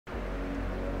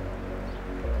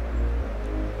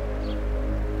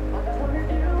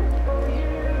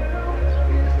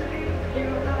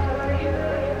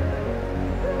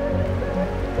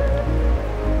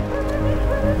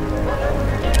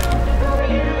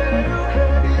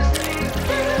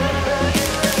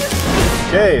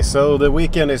Okay, so the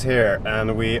weekend is here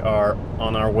and we are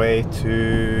on our way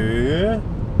to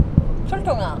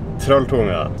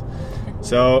Trolltunga.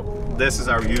 So this is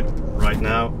our view right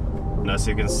now, and as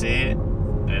you can see,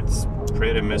 it's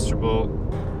pretty miserable.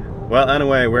 Well,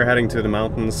 anyway, we're heading to the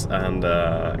mountains and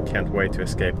can't wait to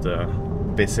escape the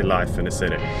busy life in the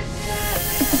city.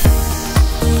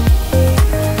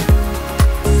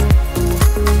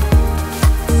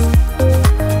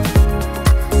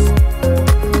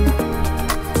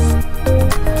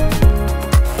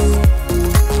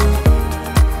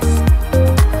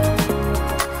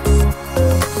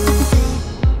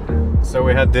 So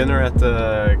we had dinner at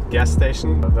the gas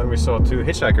station, then we saw two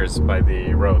hitchhikers by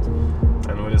the road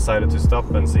and we decided to stop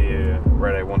and see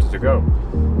where they wanted to go.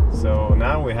 So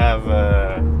now we have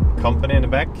company in the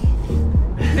back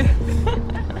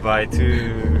by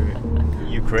two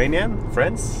Ukrainian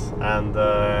friends, and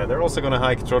they're also gonna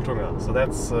hike Trolltunga, so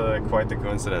that's quite a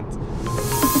coincidence.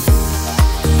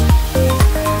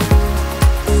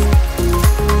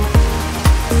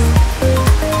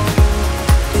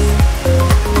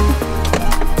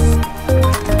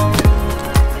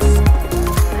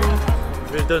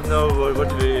 Don't know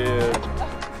what we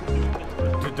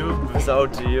to do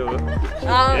without you.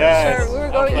 Yes, sure, we were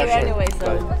going here anyway, so.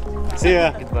 See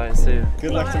ya. Goodbye, see you.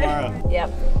 Good luck tomorrow. Yep.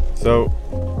 So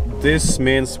this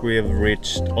means we have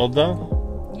reached Odda.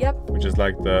 Yep. Which is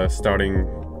like the starting,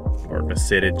 or the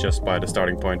city just by the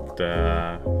starting point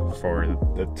for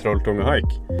the Trolltunga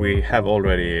hike. We have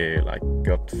already like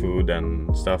got food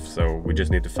and stuff, so we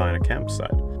just need to find a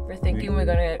campsite. We're thinking we're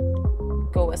gonna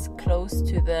go as close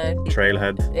to the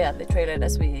trailhead. Yeah, the trailhead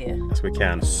as we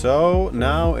can. So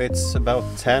now it's about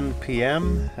 10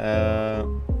 p.m.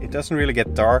 It doesn't really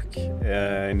get dark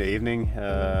in the evening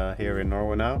here in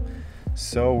Norway now.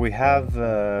 So we have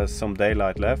some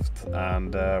daylight left,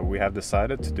 and we have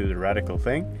decided to do the radical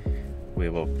thing. We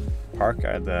will park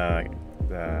at the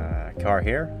car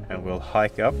here and we'll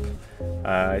hike up.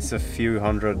 It's a few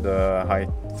hundred height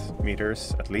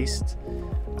meters at least.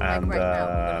 And like right now,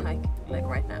 we're gonna hike like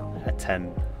right now. At 10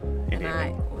 in the evening.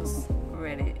 I was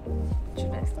ready to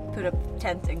put a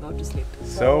tent and go to sleep.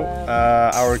 So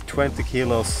our 20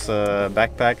 kilos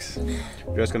backpacks,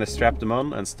 we're just gonna strap them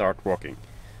on and start walking.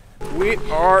 We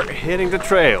are hitting the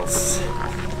trails.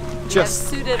 Just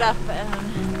suited up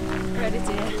and ready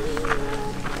to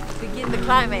begin the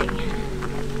climbing.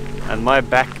 And my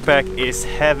backpack is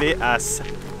heavy as...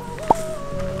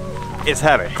 It's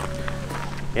heavy.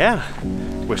 Yeah,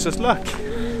 wish us luck.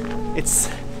 It's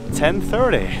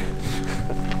 10:30.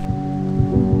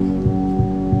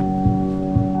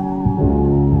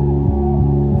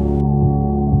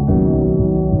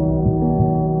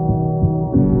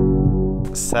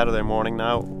 Saturday morning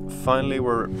now. Finally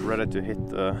we're ready to hit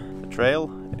the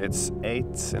trail. It's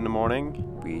 8 in the morning.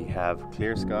 We have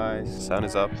clear skies, sun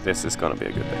is up. This is gonna be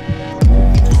a good day.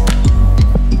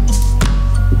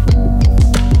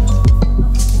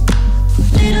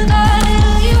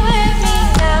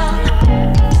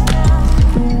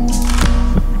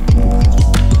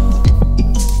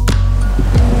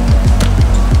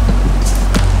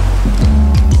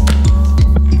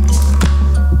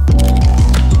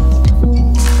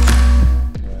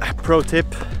 Pro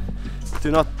tip,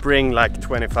 do not bring like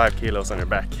 25 kilos on your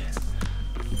back.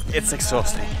 It's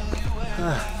exhausting.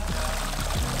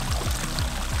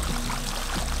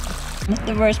 Not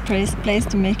the worst place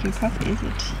to make your coffee, is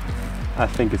it? I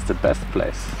think it's the best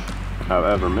place I've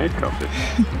ever made coffee.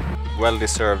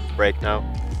 Well-deserved break now.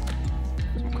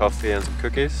 Some coffee and some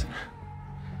cookies.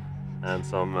 And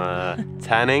some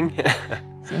tanning.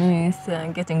 Sony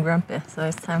is getting grumpy, so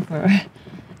it's time for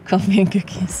coffee and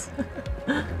cookies.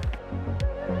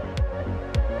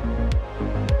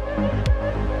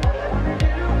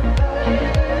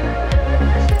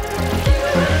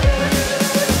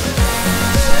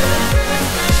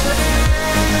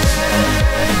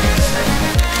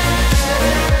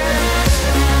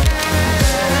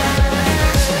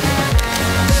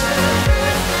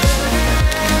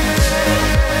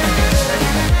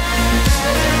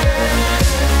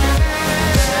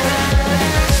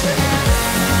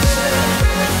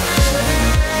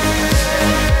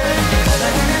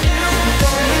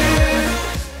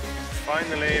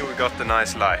 Got the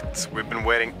nice light. We've been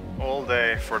waiting all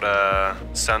day for the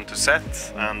sun to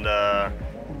set, and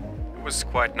it was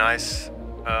quite nice.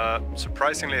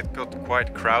 Surprisingly, it got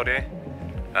quite crowded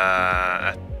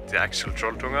at the actual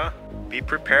Trolltunga. Be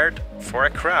prepared for a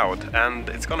crowd, and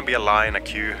it's gonna be a line, a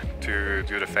queue to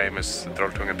do the famous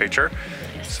Trolltunga picture.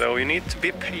 So you need to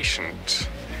be patient.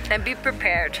 And be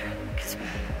prepared, because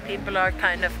people are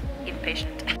kind of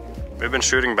impatient. We've been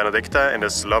shooting Benedikte in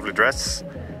this lovely dress.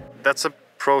 That's a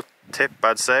pro tip,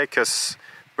 I'd say, because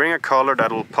bring a color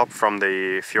that will pop from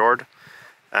the fjord,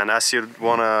 and as you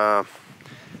want to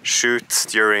shoot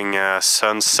during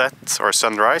sunset or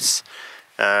sunrise,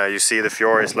 you see the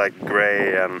fjord is like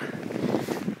gray and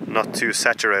not too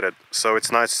saturated, so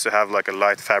it's nice to have like a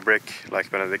light fabric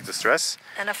like Benedikte's dress.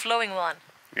 And a flowing one.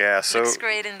 Yeah, so looks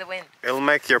great in the wind. It'll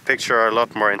make your picture a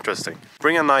lot more interesting.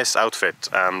 Bring a nice outfit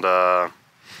and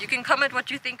you can comment what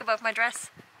you think about my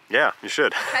dress. Yeah, you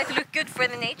should. Try to look good for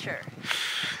the nature.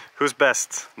 Who's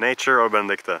best, nature or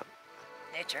Benedikte?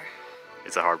 Nature.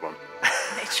 It's a hard one.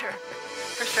 Nature,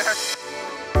 for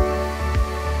sure.